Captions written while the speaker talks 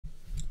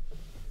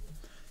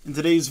In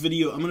today's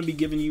video, I'm going to be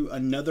giving you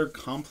another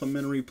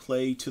complementary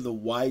play to the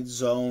wide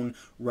zone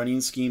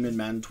running scheme in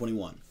Madden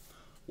 21.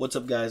 What's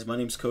up, guys? My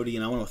name's Cody,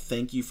 and I want to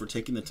thank you for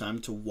taking the time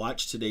to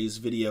watch today's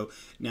video.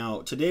 Now,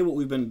 today what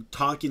we've been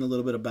talking a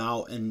little bit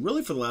about, and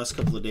really for the last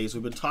couple of days,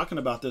 we've been talking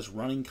about this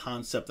running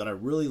concept that I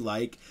really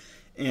like,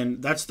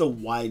 and that's the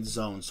wide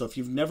zone. So if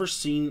you've never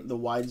seen the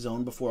wide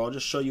zone before, I'll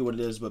just show you what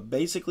it is. But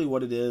basically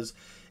what it is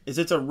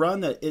it's a run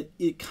that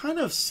it kind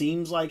of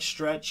seems like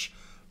stretch,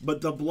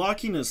 but the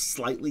blocking is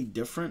slightly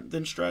different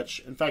than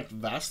stretch. In fact,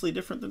 vastly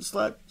different than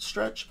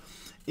stretch.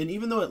 And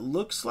even though it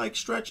looks like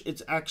stretch,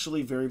 it's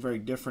actually very, very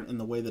different in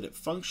the way that it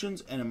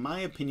functions. And in my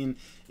opinion,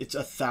 it's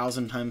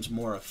 1,000 times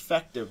more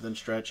effective than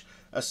stretch,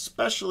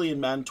 especially in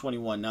Madden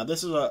 21. Now,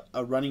 this is a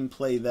running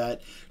play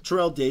that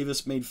Terrell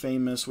Davis made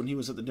famous when he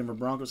was at the Denver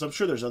Broncos. I'm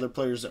sure there's other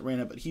players that ran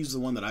it, but he's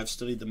the one that I've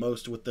studied the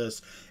most with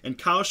this. And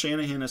Kyle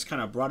Shanahan has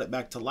kind of brought it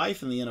back to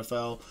life in the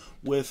NFL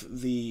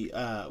with the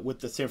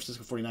San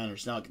Francisco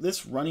 49ers. Now,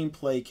 this running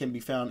play can be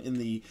found in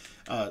the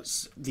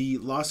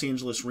Los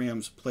Angeles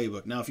Rams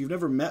playbook. Now, if you've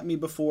never met me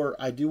before,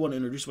 I do want to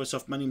introduce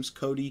myself. My name's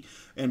Cody,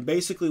 and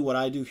basically what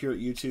I do here at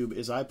YouTube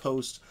is I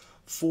post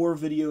 4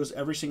 videos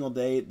every single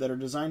day that are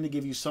designed to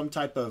give you some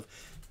type of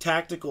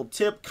tactical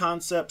tip,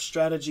 concept,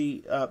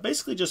 strategy,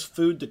 basically just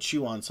food to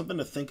chew on, something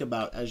to think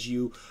about as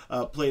you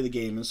play the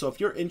game. And so if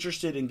you're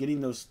interested in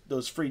getting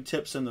those free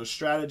tips and those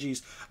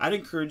strategies, I'd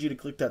encourage you to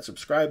click that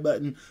subscribe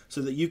button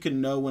so that you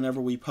can know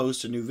whenever we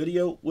post a new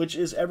video, which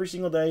is every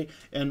single day,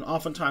 and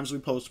oftentimes we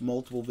post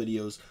multiple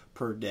videos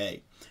per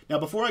day. Now,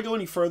 before I go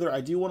any further, I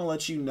do want to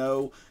let you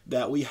know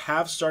that we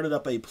have started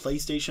up a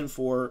PlayStation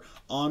 4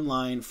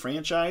 online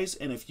franchise,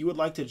 and if you would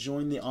like to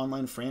join the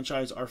online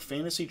franchise, our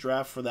fantasy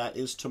draft for that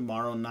is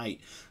tomorrow night.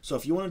 So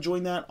if you want to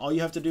join that, all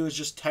you have to do is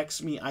just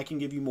text me. I can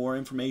give you more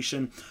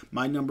information.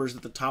 My number is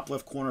at the top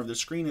left corner of the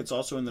screen. It's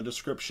also in the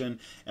description,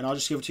 and I'll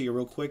just give it to you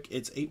real quick.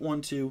 It's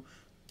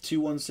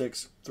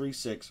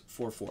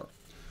 812-216-3644.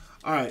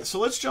 All right, so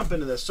let's jump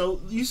into this.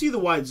 So you see the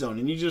wide zone,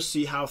 and you just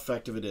see how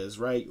effective it is,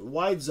 right?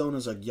 Wide zone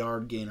is a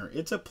yard gainer.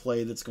 It's a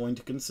play that's going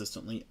to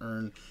consistently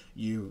earn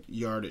you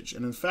yardage.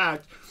 And in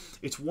fact,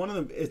 it's one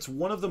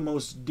of the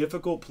most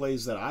difficult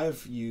plays that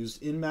I've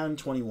used in Madden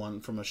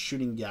 21 from a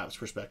shooting gaps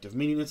perspective,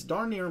 meaning it's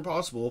darn near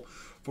impossible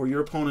for your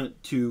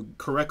opponent to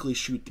correctly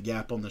shoot the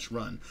gap on this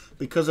run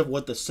because of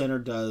what the center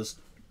does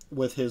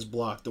with his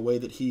block, the way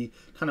that he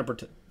kind of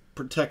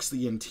protects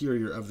the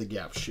interior of the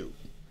gap shoot.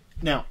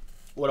 Now,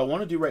 what I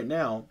want to do right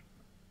now,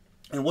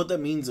 and what that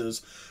means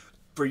is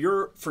for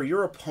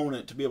your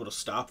opponent to be able to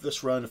stop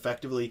this run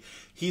effectively,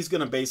 he's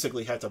going to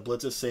basically have to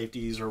blitz his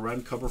safeties or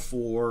run cover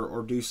 4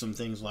 or do some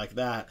things like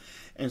that.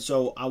 And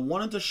so I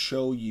wanted to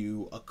show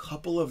you a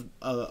couple of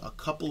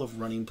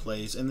running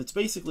plays, and it's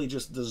basically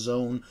just the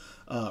zone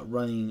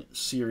running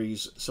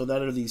series. So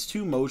that are these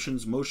two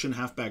motions: motion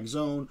halfback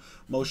zone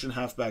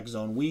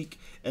weak,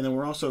 and then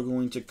we're also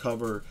going to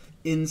cover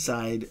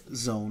inside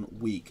zone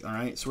weak. All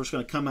right, so we're just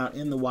going to come out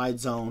in the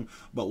wide zone,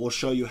 but we'll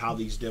show you how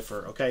these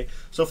differ. Okay,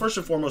 so first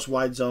and foremost,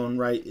 wide zone,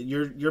 right?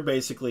 You're going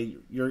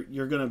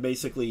to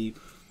basically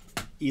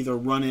either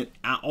run it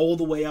all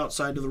the way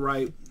outside to the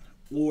right,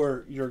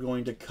 or you're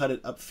going to cut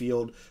it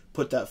upfield,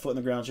 put that foot in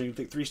the ground. So you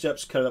can take 3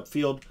 steps, cut it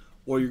upfield,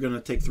 or you're going to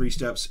take 3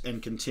 steps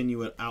and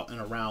continue it out and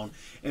around.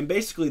 And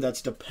basically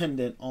that's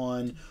dependent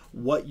on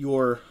what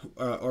your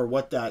or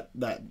what that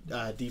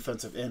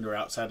defensive end or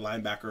outside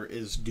linebacker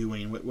is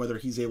doing, whether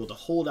he's able to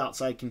hold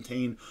outside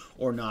contain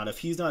or not. If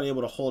he's not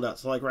able to hold out,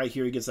 so like right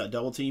here he gets that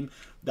double team,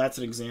 that's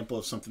an example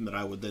of something that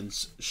I would then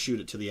shoot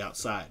it to the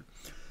outside.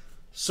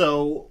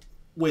 So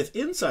with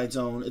inside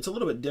zone, it's a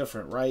little bit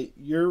different, right?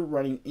 You're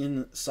running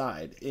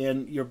inside,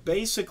 and you're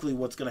basically,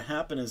 what's going to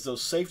happen is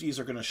those safeties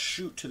are going to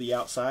shoot to the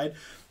outside.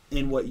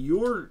 And what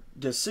your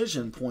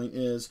decision point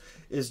is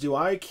do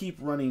I keep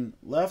running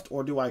left,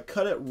 or do I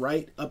cut it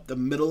right up the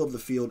middle of the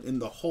field in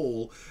the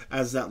hole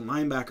as that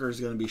linebacker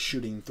is going to be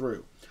shooting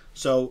through?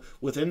 So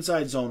with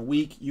inside zone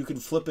weak, you can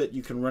flip it,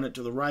 you can run it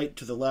to the right,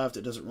 to the left,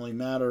 it doesn't really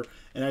matter.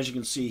 And as you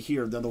can see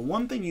here, now the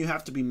one thing you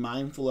have to be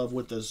mindful of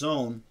with the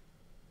zone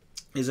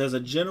is, as a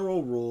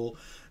general rule,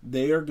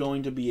 they are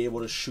going to be able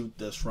to shoot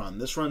this run.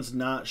 This run's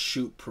not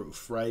shoot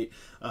proof, right?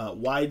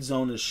 Wide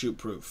zone is shoot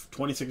proof.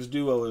 26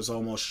 duo is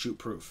almost shoot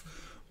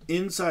proof.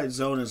 Inside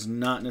zone is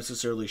not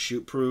necessarily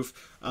shoot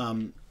proof.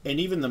 And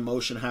even the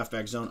motion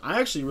halfback zone, I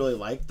actually really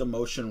like the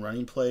motion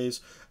running plays.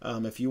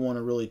 If you want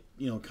to really,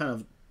 kind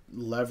of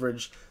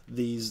leverage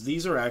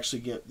these are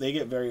actually they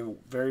get very,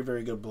 very,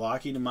 very good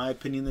blocking, in my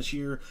opinion, this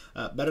year,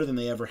 better than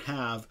they ever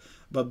have.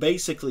 But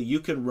basically, you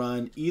can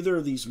run either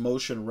of these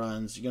motion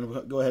runs. You're going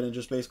to go ahead and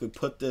just basically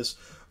put this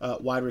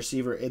wide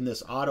receiver in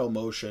this auto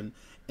motion,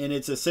 and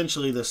it's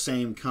essentially the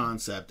same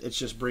concept. It's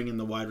just bringing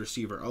the wide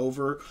receiver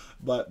over.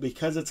 But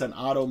because it's an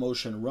auto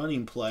motion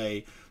running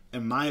play,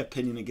 in my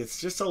opinion, it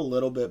gets just a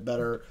little bit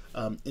better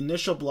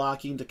initial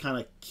blocking to kind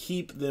of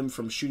keep them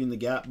from shooting the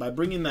gap. By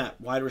bringing that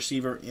wide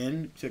receiver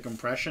in to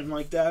compression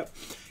like that,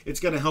 it's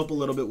going to help a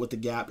little bit with the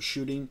gap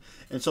shooting.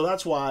 And so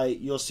that's why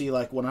you'll see,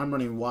 like, when I'm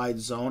running wide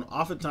zone,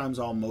 oftentimes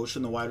I'll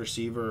motion the wide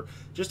receiver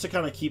just to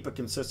kind of keep a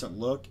consistent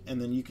look,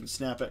 and then you can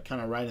snap it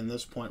kind of right in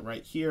this point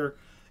right here.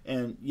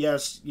 And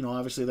yes, you know,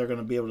 obviously they're going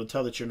to be able to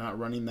tell that you're not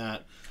running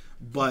that,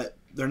 but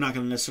they're not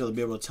going to necessarily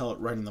be able to tell it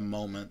right in the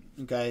moment.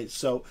 Okay,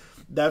 so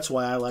that's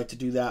why I like to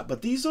do that.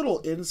 But these little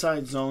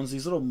inside zones,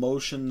 these little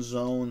motion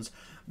zones,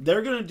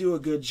 they're going to do a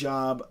good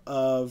job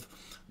of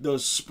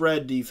those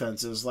spread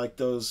defenses, like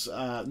those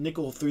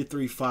nickel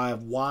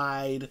 3-3-5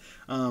 wide.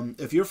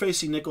 If you're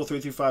facing nickel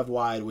 3-3-5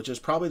 wide, which is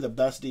probably the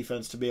best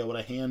defense to be able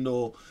to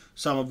handle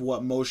some of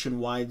what motion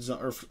wide zone,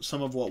 or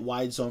some of what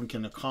wide zone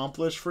can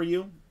accomplish for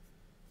you,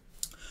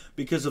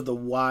 because of the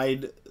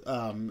wide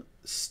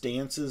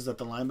stances that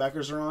the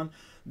linebackers are on,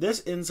 this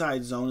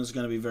inside zone is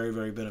going to be very,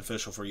 very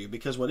beneficial for you.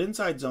 Because what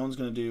inside zone is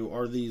going to do,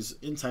 or these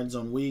inside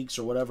zone weeks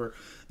or whatever,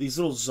 these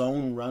little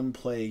zone run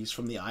plays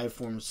from the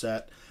I-form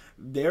set,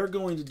 they're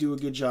going to do a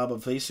good job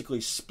of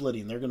basically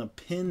splitting. They're going to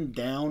pin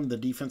down the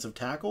defensive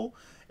tackle,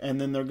 and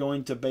then they're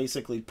going to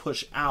basically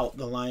push out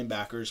the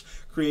linebackers,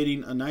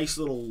 creating a nice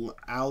little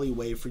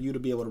alleyway for you to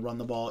be able to run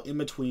the ball in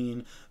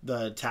between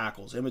the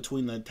tackles. In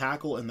between the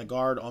tackle and the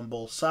guard on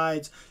both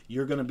sides,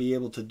 you're going to be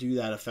able to do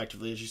that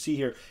effectively. As you see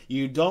here,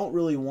 you don't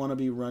really want to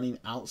be running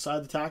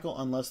outside the tackle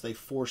unless they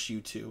force you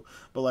to.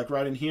 But like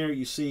right in here,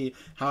 you see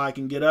how I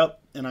can get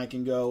up and I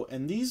can go.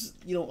 And these,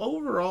 you know,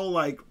 overall,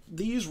 like,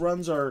 these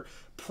runs are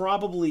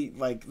probably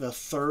like the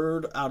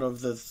third out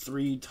of the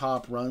 3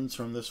 top runs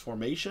from this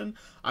formation.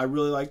 I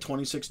really like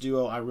 26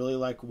 duo. I really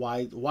like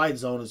wide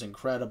zone is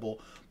incredible,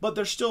 but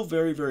they're still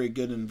very, very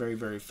good and very,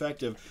 very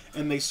effective,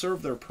 and they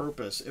serve their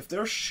purpose. If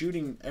they're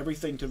shooting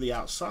everything to the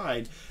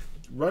outside,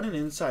 run an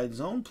inside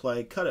zone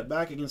play, cut it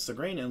back against the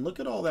grain, and look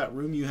at all that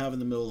room you have in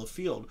the middle of the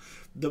field.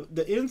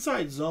 The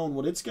inside zone,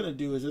 what it's going to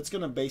do is it's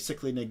going to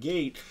basically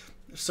negate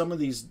some of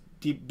these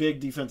big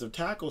defensive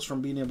tackles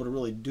from being able to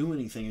really do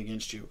anything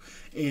against you.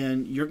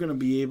 And you're going to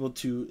be able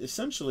to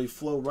essentially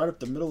flow right up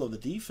the middle of the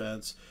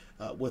defense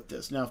with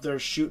this. Now, if they're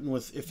shooting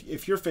with,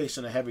 if you're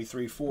facing a heavy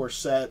 3-4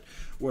 set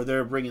where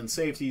they're bringing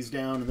safeties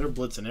down and they're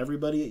blitzing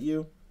everybody at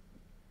you,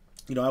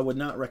 you know, I would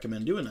not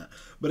recommend doing that.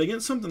 But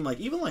against something like,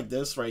 even like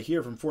this right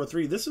here from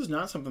 4-3, this is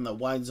not something that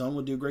wide zone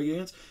would do great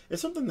against.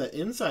 It's something that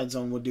inside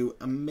zone would do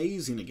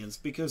amazing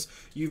against, because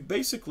you've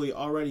basically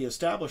already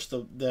established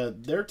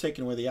that they're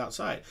taking away the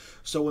outside.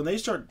 So when they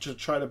start to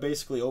try to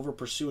basically over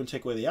pursue and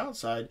take away the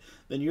outside,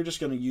 then you're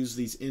just going to use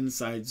these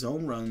inside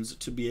zone runs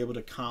to be able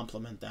to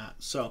complement that.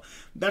 So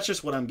that's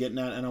just what I'm getting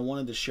at, and I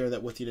wanted to share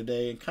that with you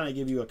today and kind of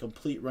give you a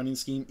complete running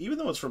scheme. Even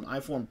though it's from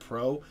iForm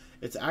Pro,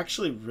 it's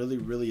actually really,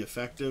 really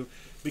effective,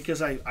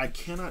 because I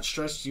cannot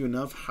stress to you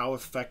enough how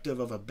effective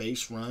of a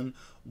base run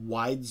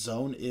wide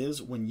zone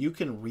is. When you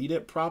can read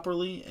it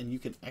properly and you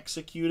can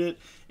execute it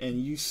and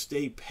you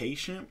stay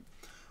patient,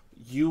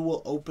 you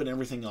will open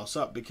everything else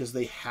up, because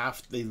they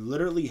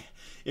literally,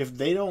 if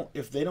they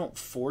don't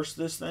force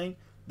this thing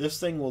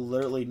will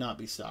literally not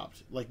be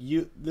stopped. Like,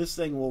 this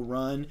thing will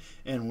run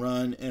and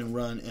run and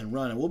run and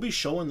run. And we'll be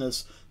showing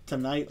this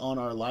tonight on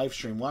our live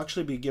stream. We'll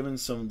actually be giving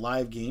some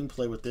live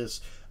gameplay with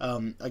this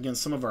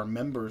against some of our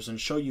members, and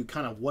show you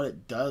kind of what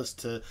it does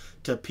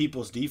to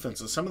people's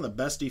defenses. Some of the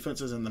best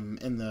defenses in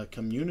the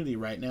community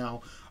right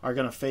now are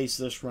going to face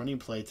this running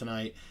play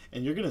tonight,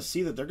 and you're going to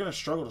see that they're going to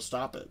struggle to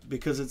stop it,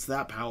 because it's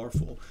that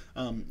powerful.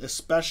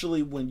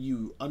 Especially when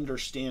you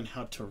understand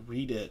how to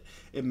read it,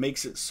 it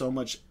makes it so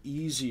much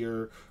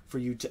easier for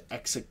you to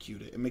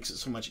execute it. It makes it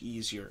so much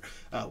easier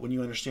when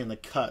you understand the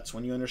cuts,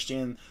 when you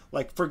understand,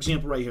 like, for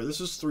example, right here, this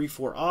is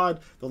 3-4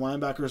 odd. The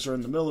linebackers are in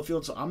the middle of the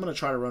field, so I'm going to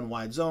try to run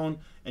wide zone.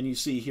 And you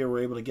see here, we're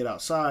able to get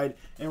outside,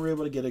 and we're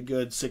able to get a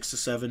good 6 to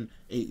 7,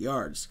 8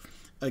 yards.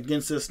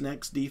 Against this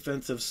next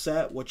defensive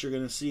set, what you're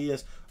going to see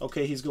is,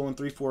 okay, he's going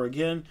 3-4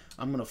 again.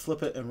 I'm going to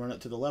flip it and run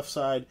it to the left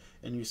side.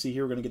 And you see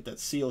here, we're going to get that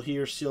seal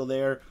here, seal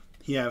there.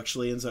 He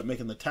actually ends up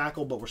making the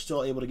tackle, but we're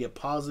still able to get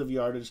positive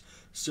yardage,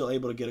 still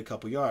able to get a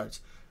couple yards.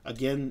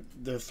 Again,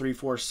 the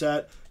 3-4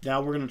 set. Now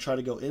we're going to try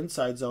to go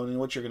inside zone, and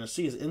what you're going to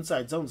see is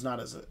inside zone is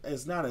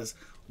not as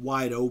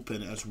wide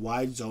open as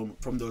wide zone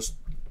from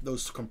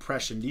those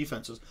compression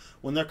defenses.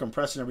 When they're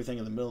compressing everything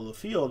in the middle of the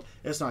field,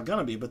 it's not going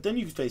to be. But then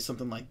you face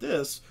something like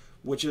this,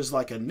 which is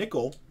like a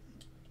nickel.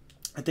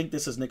 I think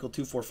this is nickel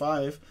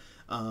 2-4-5.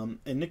 And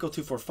nickel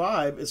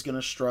 2-4-5 is going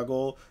to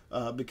struggle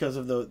because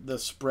of the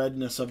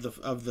spreadness of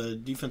the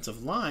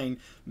defensive line.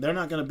 They're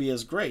not going to be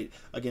as great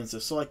against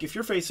this. So, like, if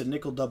you're facing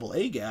nickel double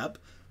A gap,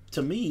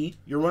 to me,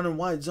 you're running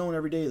wide zone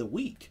every day of the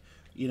week,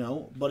 you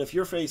know. But if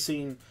you're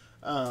facing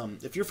nickel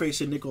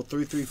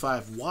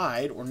 3-3-5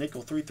 wide, or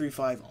nickel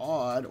 3-3-5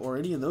 odd, or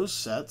any of those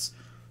sets,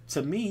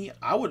 to me,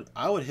 I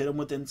would hit them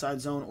with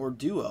inside zone or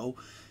duo,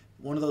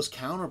 one of those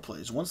counter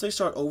plays. Once they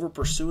start over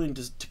pursuing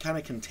to kind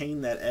of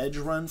contain that edge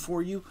run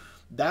for you,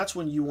 that's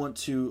when you want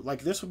to,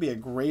 like, this would be a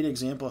great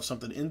example of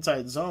something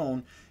inside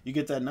zone. You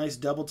get that nice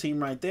double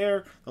team right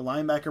there. The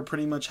linebacker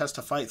pretty much has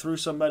to fight through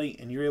somebody,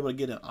 and you're able to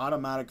get an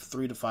automatic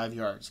 3 to 5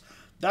 yards.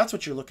 That's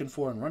what you're looking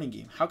for in running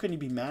game. How can you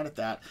be mad at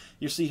that?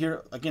 You see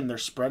here, again, they're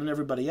spreading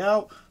everybody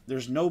out.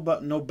 There's no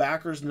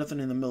backers, nothing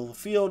in the middle of the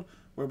field.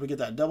 We're able to get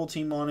that double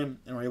team on him,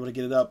 and we're able to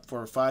get it up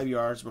for 5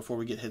 yards before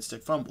we get hit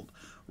stick fumbled,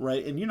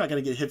 right? And you're not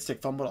going to get hit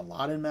stick fumbled a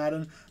lot in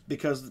Madden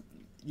because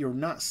you're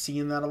not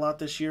seeing that a lot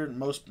this year.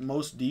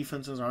 Most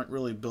defenses aren't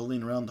really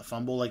building around the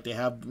fumble like they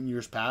have in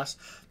years past.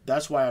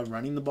 That's why I'm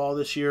running the ball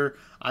this year,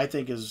 I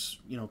think, is,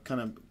 kind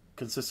of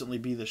consistently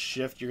be the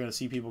shift. You're going to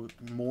see people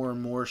more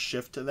and more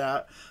shift to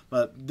that.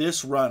 But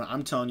this run,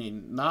 I'm telling you,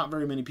 not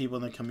very many people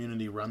in the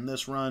community run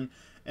this run.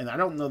 And I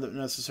don't know that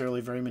necessarily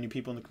very many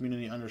people in the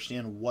community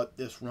understand what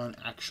this run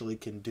actually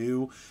can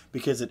do,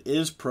 because it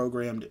is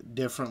programmed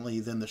differently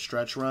than the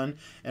stretch run.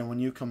 And when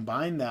you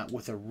combine that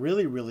with a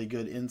really, really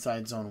good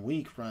inside zone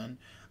weak run,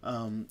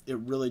 it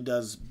really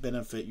does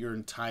benefit your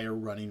entire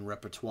running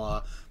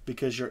repertoire,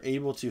 because you're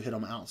able to hit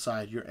them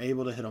outside, you're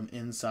able to hit them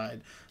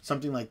inside.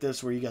 Something like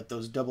this where you got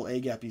those double A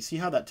gap, you see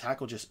how that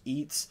tackle just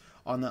eats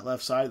on that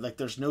left side? Like,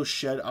 there's no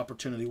shed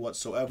opportunity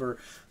whatsoever.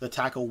 The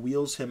tackle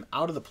wheels him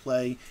out of the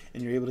play,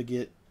 and you're able to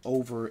get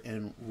over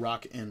and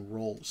rock and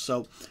roll.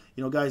 So,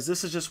 guys,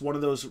 this is just one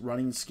of those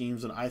running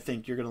schemes that I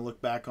think you're going to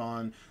look back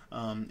on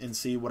and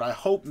see. What I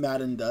hope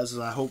Madden does is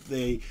I hope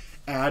they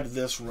add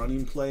this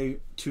running play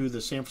to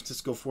the San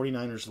Francisco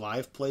 49ers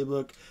live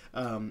playbook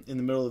in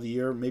the middle of the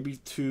year, maybe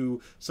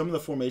to some of the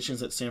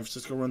formations that San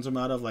Francisco runs them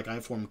out of, like I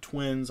form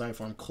twins, I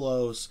form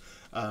close.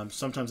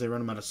 Sometimes they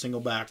run them out of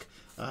single back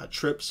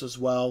trips as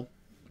well.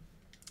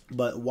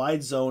 But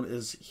wide zone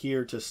is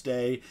here to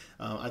stay.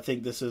 I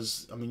think this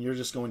is, you're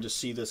just going to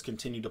see this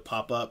continue to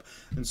pop up.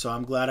 And so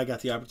I'm glad I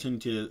got the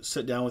opportunity to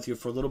sit down with you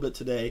for a little bit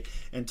today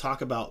and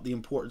talk about the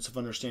importance of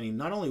understanding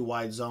not only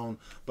wide zone,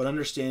 but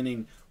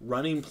understanding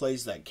running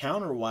plays that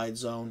counter wide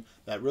zone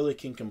that really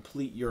can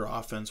complete your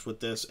offense with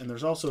this. And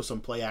there's also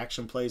some play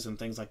action plays and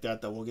things like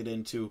that we'll get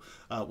into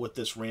with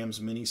this Rams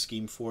mini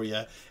scheme for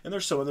you. And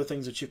there's some other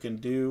things that you can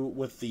do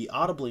with the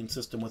audibling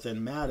system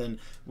within Madden,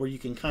 where you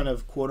can kind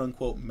of quote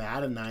unquote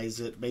Maddenize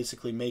it,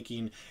 basically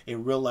making a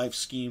real life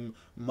scheme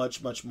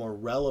much, much more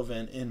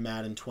relevant in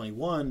Madden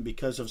 21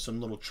 because of some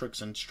little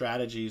tricks and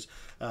strategies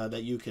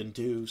that you can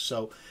do.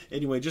 So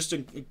anyway, just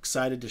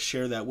excited to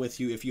share that with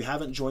you. If you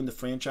haven't joined the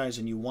franchise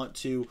and you want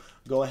to,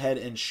 go ahead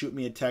and shoot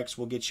me a text.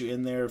 We'll get you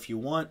in there if you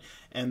want.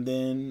 And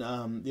then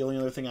the only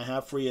other thing I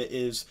have for you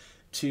is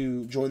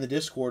to join the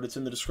Discord. It's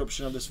in the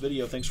description of this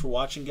video. Thanks for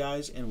watching,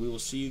 guys, and we will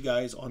see you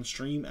guys on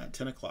stream at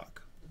 10 o'clock.